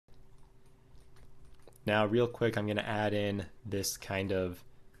Now real quick, I'm going to add in this kind of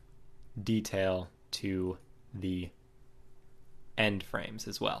detail to the end frames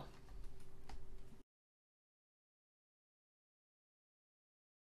as well.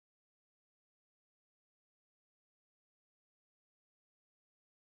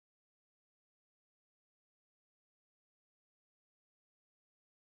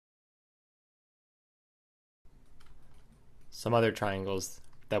 Some other triangles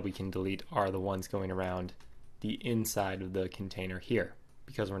that we can delete are the ones going around the inside of the container here,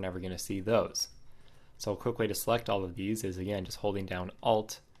 because we're never going to see those. So a quick way to select all of these is, again, just holding down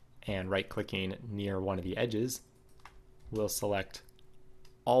Alt and right-clicking near one of the edges. We'll select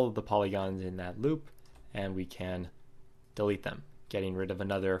all of the polygons in that loop, and we can delete them, getting rid of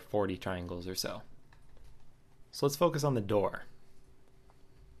another 40 triangles or so. So let's focus on the door.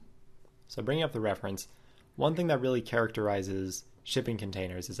 So bringing up the reference, one thing that really characterizes shipping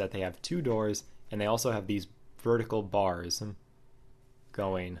containers is that they have two doors, and they also have these vertical bars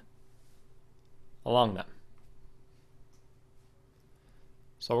going along them.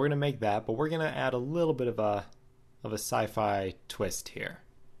 So we're going to make that, but we're going to add a little bit of a sci-fi twist here.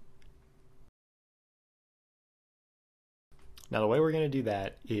 Now the way we're going to do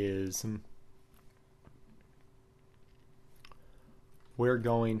that is we're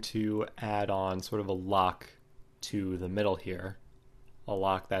going to add on sort of a lock to the middle here, a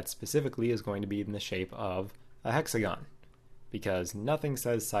lock that specifically is going to be in the shape of a hexagon, because nothing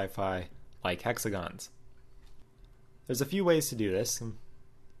says sci-fi like hexagons. There's a few ways to do this.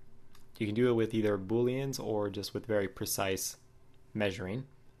 You can do it with either booleans or just with very precise measuring.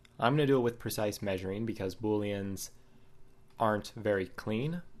 I'm going to do it with precise measuring because booleans aren't very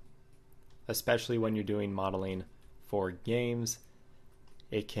clean, especially when you're doing modeling for games.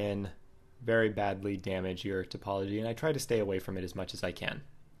 It can very badly damage your topology, and I try to stay away from it as much as I can.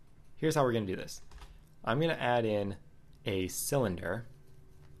 Here's how we're going to do this. I'm going to add in a cylinder,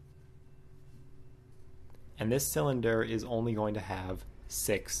 and this cylinder is only going to have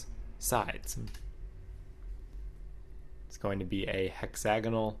 6 sides. It's going to be a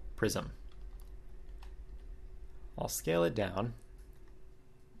hexagonal prism. I'll scale it down.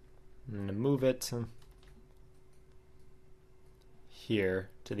 I'm going to move it here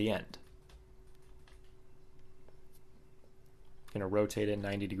to the end. I'm going to rotate it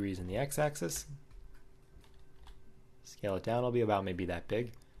 90 degrees in the x-axis. Scale it down, it'll be about maybe that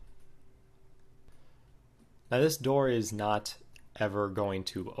big. Now this door is not ever going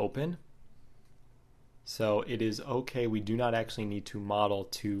to open, so it is okay. We do not actually need to model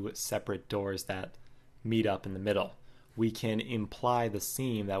 2 separate doors that meet up in the middle. We can imply the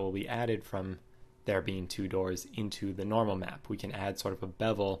seam that will be added from there being 2 doors into the normal map. We can add sort of a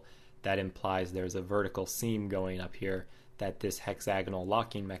bevel that implies there's a vertical seam going up here that this hexagonal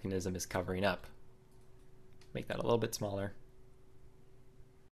locking mechanism is covering up. Make that a little bit smaller.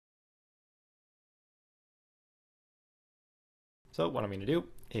 So what I'm going to do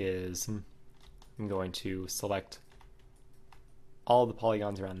is I'm going to select all the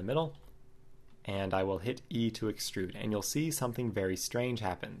polygons around the middle, and I will hit E to extrude, and you'll see something very strange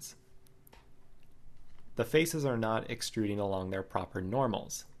happens. The faces are not extruding along their proper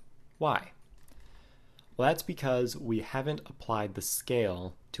normals. Why? Well, that's because we haven't applied the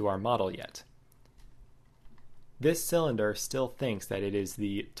scale to our model yet. This cylinder still thinks that it is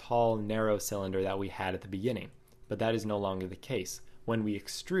the tall, narrow cylinder that we had at the beginning, but that is no longer the case. When we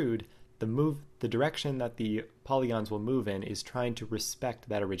extrude, the direction that the polygons will move in is trying to respect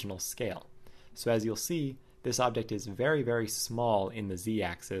that original scale. So as you'll see, this object is very, very small in the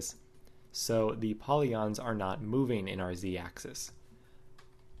z-axis, so the polygons are not moving in our z-axis.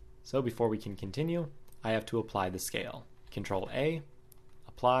 So before we can continue, I have to apply the scale. Control A,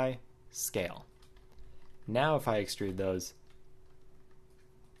 apply, scale. Now if I extrude those,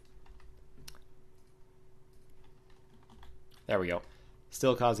 there we go.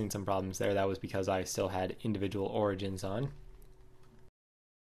 Still causing some problems there. That was because I still had individual origins on.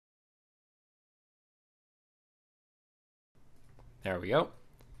 There we go.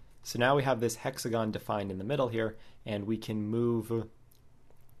 So now we have this hexagon defined in the middle here, and we can move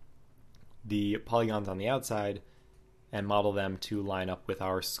the polygons on the outside and model them to line up with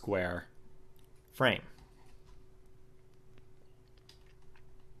our square frame.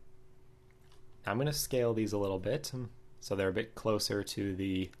 I'm going to scale these a little bit so they're a bit closer to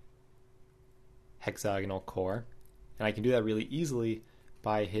the hexagonal core, and I can do that really easily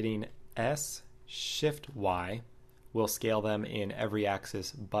by hitting S, Shift Y. We'll scale them in every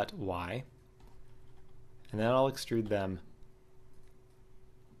axis but Y, and then I'll extrude them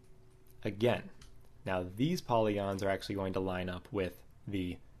again. Now these polygons are actually going to line up with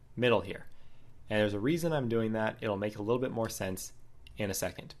the middle here. And there's a reason I'm doing that. It'll make a little bit more sense in a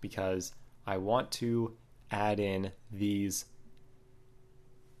second, because I want to add in these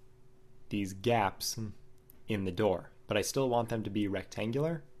gaps in the door, but I still want them to be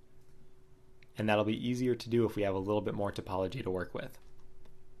rectangular, and that'll be easier to do if we have a little bit more topology to work with.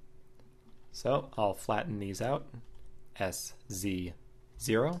 So I'll flatten these out, SZ0,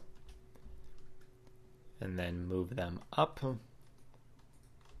 and then move them up.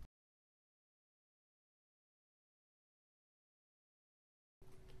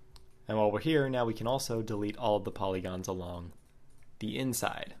 And while we're here, now we can also delete all of the polygons along the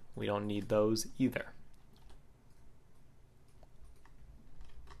inside. We don't need those either.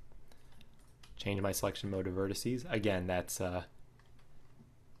 Change my selection mode to vertices. Again, that's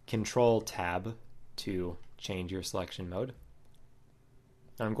Control Tab to change your selection mode.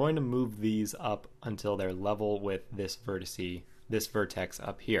 And I'm going to move these up until they're level with this vertex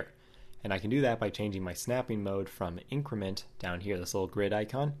up here. And I can do that by changing my snapping mode from increment down here, this little grid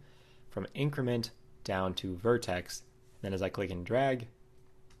icon, from increment down to vertex. Then as I click and drag,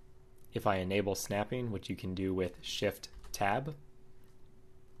 if I enable snapping, which you can do with Shift Tab,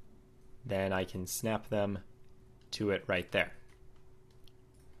 then I can snap them to it right there.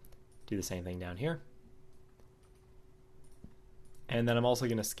 Do the same thing down here. And then I'm also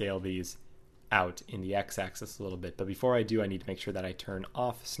going to scale these out in the x-axis a little bit. But before I do, I need to make sure that I turn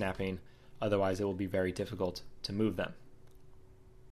off snapping. Otherwise, it will be very difficult to move them.